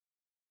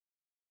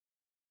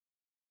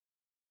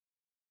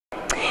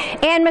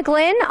And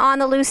McGlynn on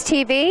the Loose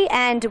TV,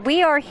 and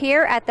we are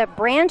here at the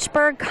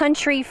Branchburg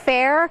Country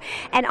Fair,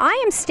 and I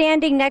am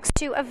standing next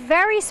to a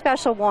very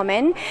special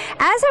woman.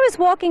 As I was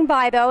walking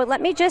by, though, let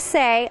me just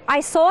say,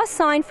 I saw a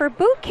sign for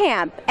boot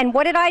camp, and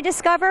what did I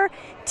discover?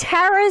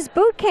 Tara's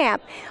Boot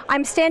Camp.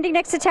 I'm standing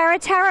next to Tara.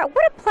 Tara,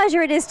 what a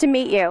pleasure it is to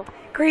meet you.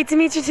 Great to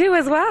meet you too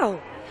as well.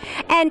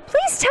 And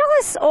please tell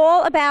us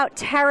all about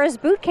Tara's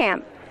Boot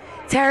Camp.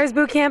 Tara's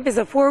Boot Camp is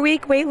a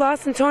 4-week weight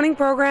loss and toning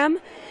program.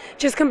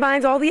 Just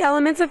combines all the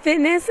elements of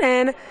fitness,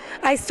 and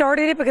I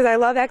started it because I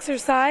love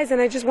exercise and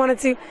I just wanted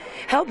to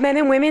help men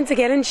and women to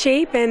get in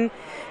shape and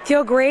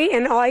feel great,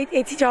 and I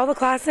teach all the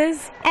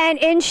classes. And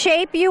in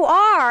shape you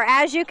are.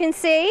 As you can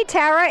see,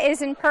 Tara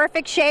is in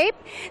perfect shape.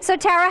 So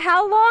Tara,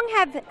 how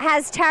long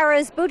has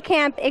Tara's Boot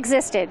Camp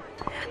existed?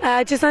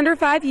 Just under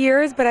 5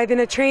 years, but I've been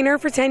a trainer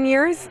for 10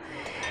 years,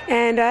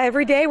 and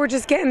every day we're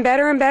just getting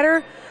better and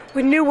better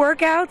with new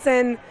workouts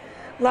and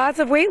lots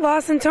of weight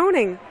loss and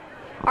toning.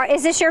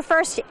 Is this your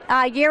first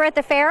year at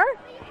the fair?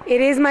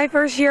 It is my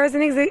first year as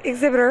an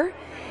exhibitor,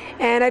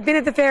 and I've been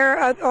at the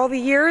fair all the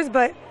years,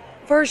 but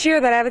first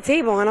year that I have a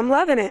table, and I'm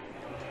loving it.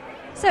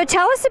 So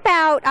tell us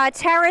about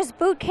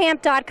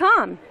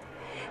tarasbootcamp.com.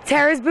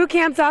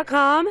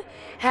 Tarasbootcamp.com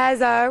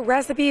has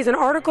recipes and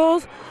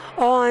articles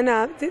on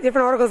different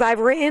articles I've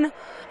written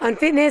on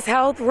fitness,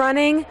 health,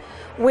 running,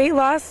 weight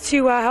loss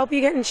to help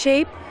you get in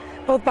shape,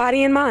 both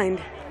body and mind.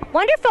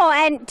 Wonderful.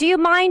 And do you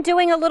mind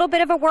doing a little bit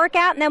of a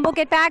workout, and then we'll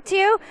get back to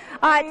you?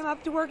 I am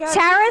up to work out.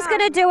 Tara's going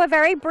to do a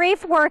very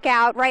brief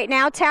workout right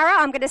now. Tara,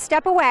 I'm going to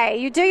step away.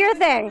 You do your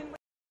thing.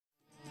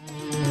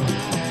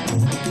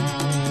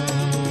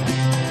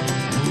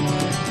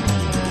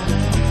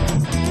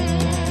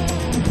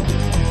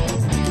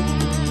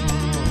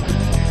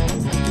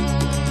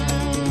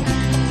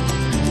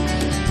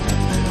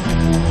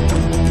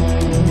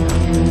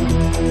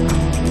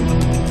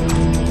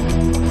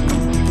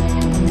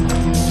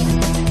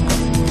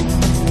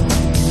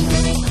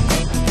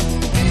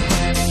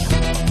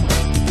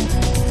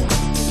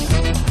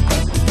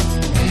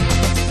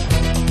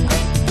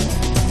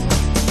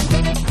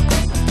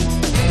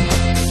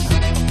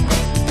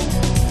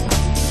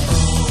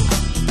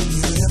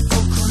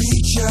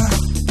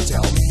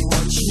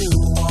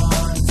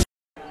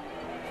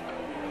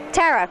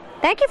 Tara,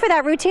 thank you for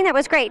that routine. That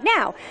was great.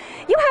 Now,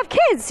 you have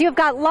kids. You've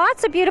got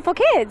lots of beautiful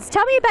kids.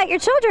 Tell me about your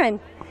children.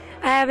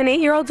 I have an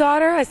 8-year-old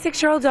daughter, a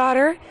 6-year-old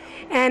daughter,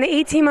 and an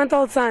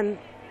 18-month-old son.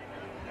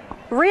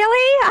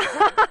 Really?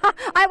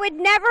 I would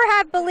never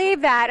have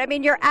believed that. I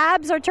mean, your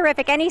abs are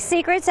terrific. Any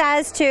secrets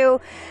as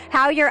to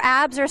how your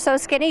abs are so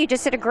skinny? You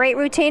just did a great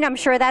routine. I'm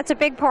sure that's a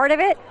big part of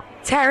it.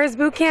 Tara's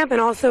Boot Camp and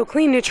also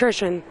clean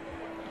nutrition.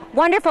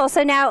 Wonderful.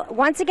 So now,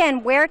 once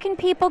again, where can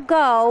people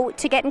go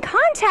to get in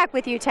contact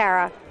with you,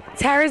 Tara?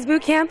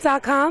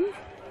 tarasbootcamp.com.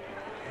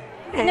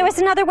 And there was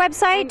another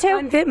website, too?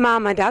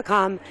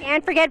 funfitmama.com.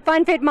 Can't forget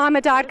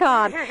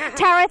funfitmama.com.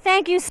 Tara,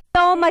 thank you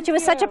so much. It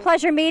was such a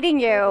pleasure meeting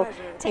you.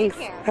 Take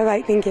care.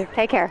 Bye-bye. Thank you.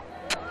 Take care.